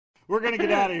We're going to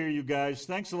get out of here, you guys.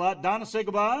 Thanks a lot. Donna, say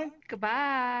goodbye.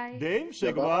 Goodbye. Dave,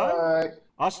 say goodbye.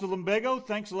 Hasta lumbago.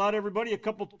 Thanks a lot, everybody. A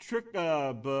couple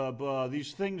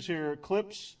these things here,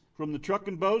 clips from the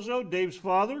Trucking Bozo, Dave's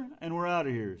father, and we're out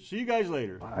of here. See you guys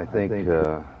later. I think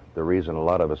the reason a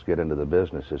lot of us get into the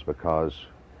business is because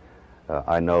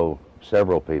I know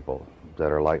several people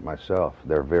that are like myself.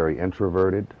 They're very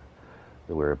introverted.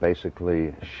 We're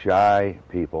basically shy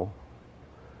people.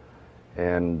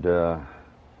 And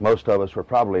most of us were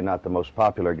probably not the most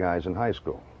popular guys in high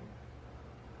school.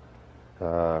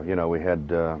 You know, we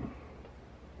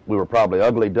were probably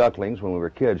ugly ducklings when we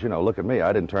were kids. You know, look at me,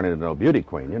 I didn't turn into no beauty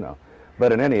queen, you know.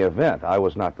 But in any event, I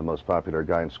was not the most popular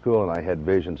guy in school, and I had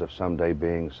visions of someday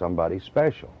being somebody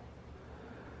special.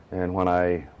 And when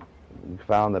I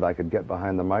found that I could get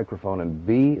behind the microphone and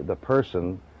be the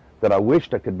person that I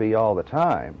wished I could be all the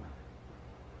time,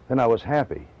 then I was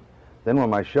happy. Then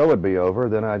when my show would be over,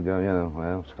 then I'd go, you know,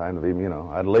 well, it's time to be, you know,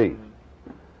 I'd leave.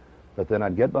 But then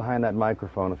I'd get behind that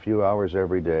microphone a few hours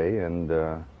every day, and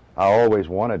I always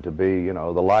wanted to be, you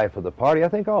know, the life of the party. I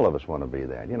think all of us want to be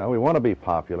that. You know, we want to be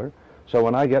popular. So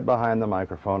when I get behind the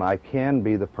microphone, I can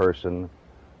be the person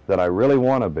that I really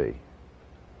want to be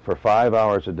for 5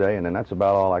 hours a day, and then that's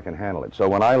about all I can handle it. So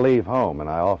when I leave home, and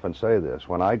I often say this,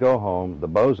 when I go home, the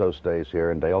Bozo stays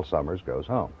here and Dale Summers goes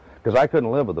home. Because I couldn't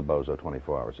live with the Bozo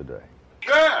 24 hours a day.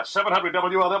 Yeah, 700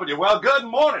 WLW. Well, good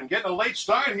morning. Getting a late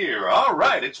start here. All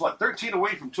right, it's, 13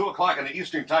 away from 2 o'clock in the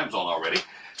Eastern time zone already.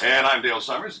 And I'm Dale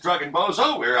Summers, Trucking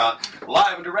Bozo. We're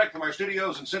live and direct from our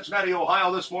studios in Cincinnati,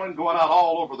 Ohio this morning, going out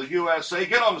all over the USA.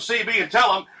 Get on the CB and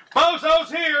tell them, Bozo's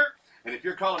here! And if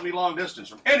you're calling me long distance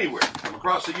from anywhere from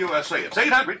across the USA, it's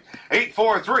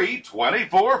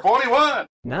 800-843-2441.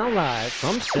 Now live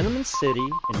from Cinnamon City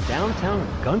in downtown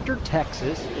Gunter,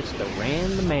 Texas, it's the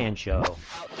Ran the Man Show.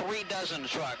 About 3 dozen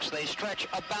trucks. They stretch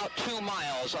about 2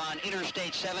 miles on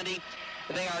Interstate 70.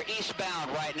 They are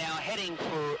eastbound right now, heading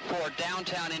for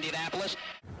downtown Indianapolis.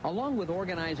 Along with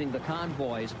organizing the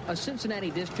convoys, a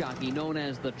Cincinnati disc jockey known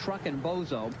as the Trucking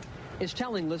Bozo is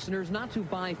telling listeners not to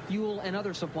buy fuel and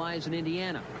other supplies in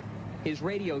Indiana. His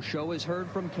radio show is heard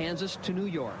from Kansas to New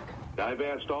York. I've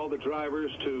asked all the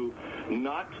drivers to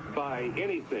not buy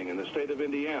anything in the state of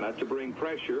Indiana to bring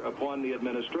pressure upon the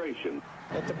administration.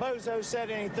 If the Bozo said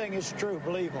anything is true,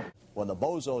 believe him. When the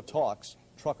Bozo talks,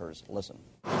 truckers listen.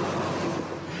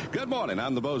 Good morning.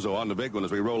 I'm the Bozo on the big one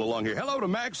as we roll along here. Hello to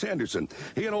Max Henderson.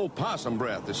 He and old Possum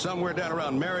Breath is somewhere down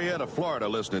around Marietta, Florida,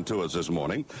 listening to us this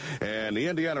morning. And the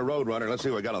Indiana Roadrunner, let's see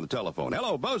what we got on the telephone.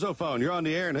 Hello, Bozo phone. You're on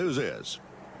the air, and who's this?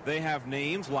 They have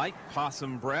names like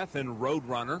Possum Breath and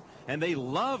Roadrunner, and they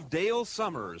love Dale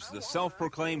Summers, the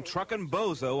self-proclaimed Truckin'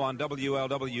 Bozo on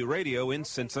WLW Radio in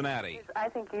Cincinnati. I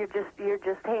think you're just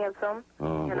handsome,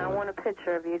 and I want a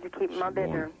picture of you to keep in my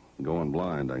bedroom. Going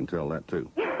blind, I can tell that, too.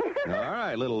 All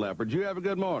right, little leopard, you have a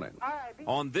good morning. All right.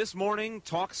 On This Morning,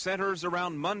 talk centers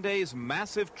around Monday's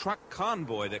massive truck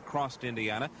convoy that crossed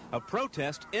Indiana, a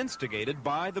protest instigated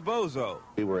by the Bozo.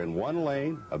 We were in one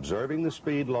lane, observing the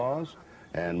speed laws,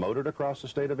 and motored across the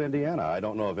state of Indiana. I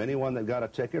don't know of anyone that got a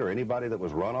ticket or anybody that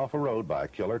was run off a road by a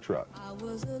killer truck. I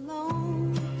was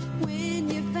alone when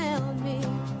you found me.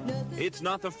 It's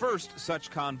not the first such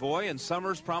convoy, and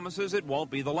Summers promises it won't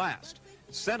be the last.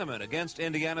 Sentiment against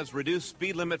Indiana's reduced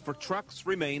speed limit for trucks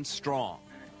remains strong.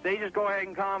 They just go ahead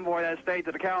and convoy that state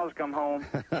till the cows come home.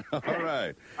 All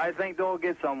right. I think they'll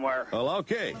get somewhere. Well,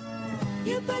 okay.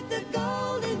 You put the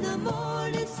gold in the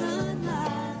morning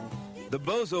sunlight. The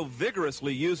Bozo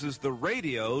vigorously uses the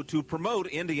radio to promote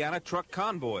Indiana truck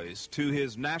convoys to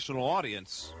his national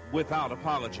audience without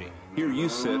apology. Here you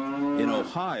sit in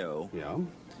Ohio,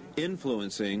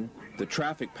 influencing the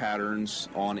traffic patterns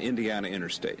on Indiana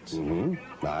interstates.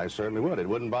 I certainly would. It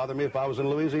wouldn't bother me if I was in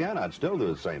Louisiana. I'd still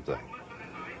do the same thing.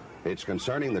 It's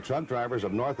concerning the truck drivers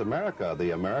of North America,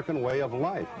 the American way of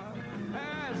life.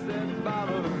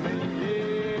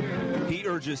 He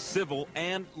urges civil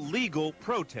and legal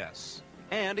protests,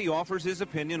 and he offers his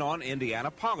opinion on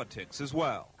Indiana politics as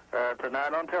well.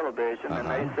 Tonight on television, and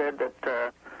they said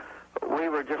that we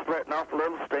were just letting off a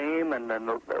little steam, and that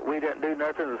we didn't do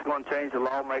nothing that's going to change the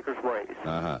lawmakers' ways.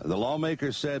 The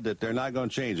lawmakers said that they're not going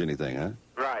to change anything, huh?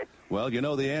 Right. Well, you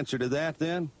know the answer to that,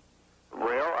 then?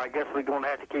 Well, I guess we're going to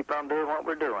have to keep on doing what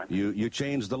we're doing. You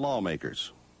change the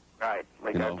lawmakers. Right.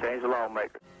 We got to change the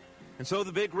lawmakers. And so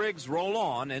the big rigs roll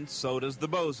on, and so does the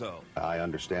Bozo. I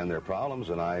understand their problems,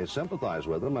 and I sympathize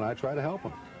with them, and I try to help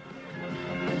them.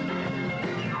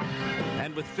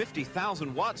 And with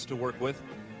 50,000 watts to work with,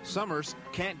 Summers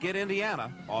can't get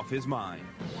Indiana off his mind.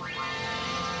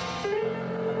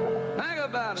 Think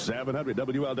about it. 700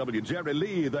 WLW, Jerry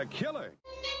Lee, the killer.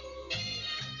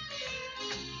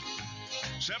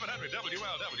 700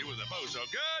 WLW with the Bozo.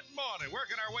 Good morning.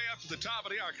 Working our way up to the top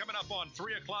of the hour. Coming up on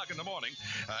 3 o'clock in the morning,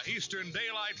 Eastern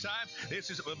Daylight Time.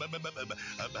 This is,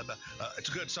 it's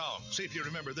a good song. See if you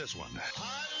remember this one.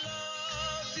 I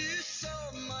love you so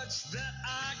much that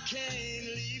I can't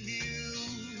leave you.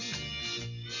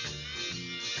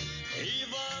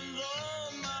 Even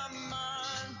though my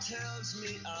mind tells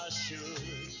me I should.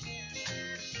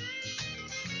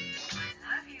 I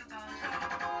love you,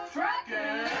 Bozo.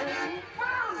 Trucking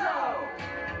Bozo.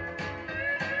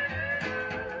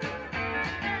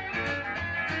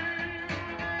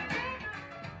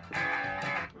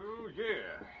 Ooh, yeah.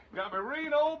 Got me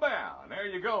Reno bound. There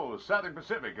you go. Southern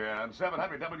Pacific on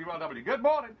 700 WLW. Good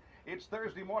morning. It's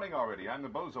Thursday morning already. I'm the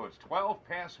Bozo. It's 12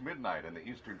 past midnight in the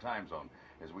Eastern Time Zone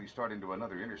as we start into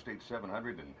another Interstate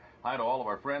 700. And hi to all of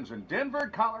our friends in Denver,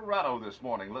 Colorado this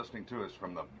morning listening to us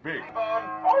from the big...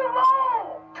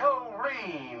 Hello!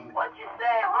 Corrine! What you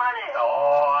say, honey?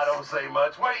 Oh, I don't say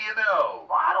much. What do you know?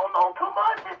 Well, I don't know too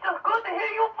much. It's just good to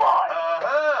hear your voice.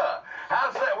 Uh-huh.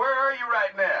 How's that? Where are you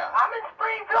right now? I'm in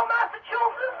Springfield,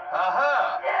 Massachusetts.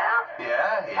 Uh-huh.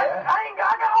 Yeah.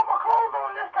 I got all my clothes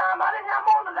on this time. I didn't have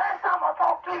them on the last time I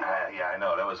talked to you. Yeah, I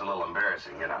know. That was a little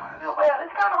embarrassing, you know. Well,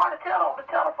 it's kind of hard to tell over the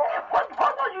telephone. What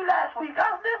was you last week?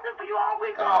 I was listening for you all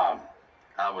week long.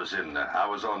 I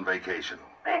was on vacation.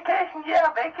 Vacation? Yeah,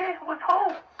 vacation with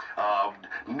who?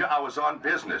 No, I was on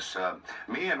business.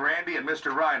 Me and Randy and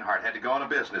Mr. Reinhardt had to go on a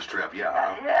business trip,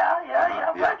 yeah.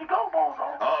 Where'd you go,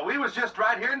 Bozo? We was just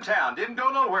right here in town. Didn't go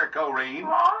nowhere, Corrine.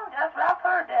 Oh, that's what I've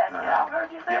heard that. Yeah, I've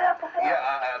heard you say that before.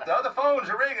 Yeah, the other phones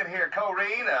are ringing here,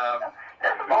 Corine.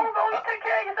 Listen, Bozo, you take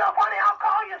care of yourself, honey. I'll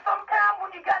call you sometime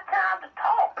when you got time to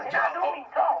talk. And I don't mean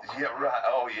talk. Yeah, right.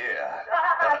 Oh, yeah.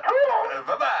 Cool.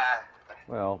 Bye-bye.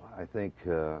 Well, I think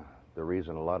the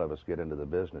reason a lot of us get into the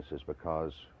business is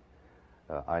because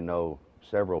I know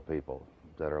several people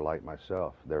that are like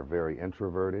myself. They're very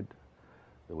introverted.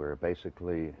 We're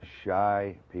basically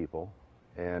shy people,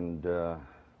 and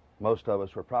most of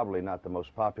us were probably not the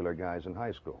most popular guys in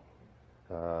high school.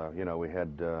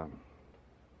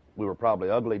 We were probably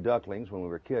ugly ducklings when we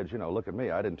were kids. Look at me.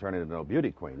 I didn't turn into no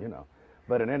beauty queen,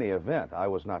 But in any event, I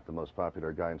was not the most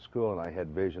popular guy in school, and I had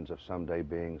visions of someday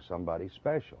being somebody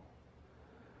special.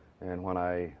 And when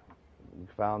I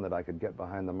found that I could get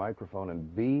behind the microphone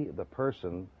and be the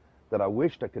person that I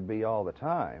wished I could be all the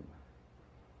time,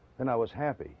 then I was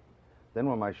happy. Then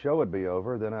when my show would be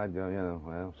over, then I'd go,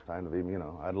 well, it's time to be,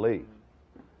 I'd leave.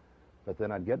 But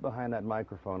then I'd get behind that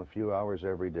microphone a few hours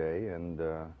every day, and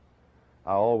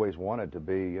I always wanted to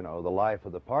be, the life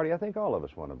of the party. I think all of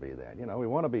us want to be that. We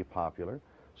want to be popular.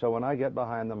 So when I get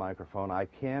behind the microphone, I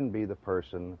can be the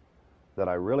person that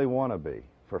I really want to be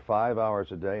for 5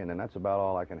 hours a day, and then that's about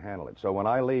all I can handle it. So when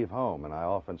I leave home, and I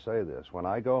often say this, when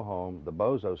I go home, the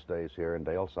Bozo stays here and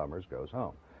Dale Summers goes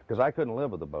home. Because I couldn't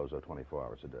live with the Bozo 24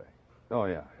 hours a day. Oh,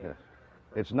 yeah, yes.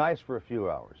 It's nice for a few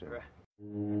hours.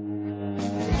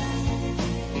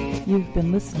 You've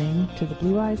been listening to the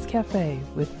Blue Eyes Cafe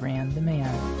with Rand the Man.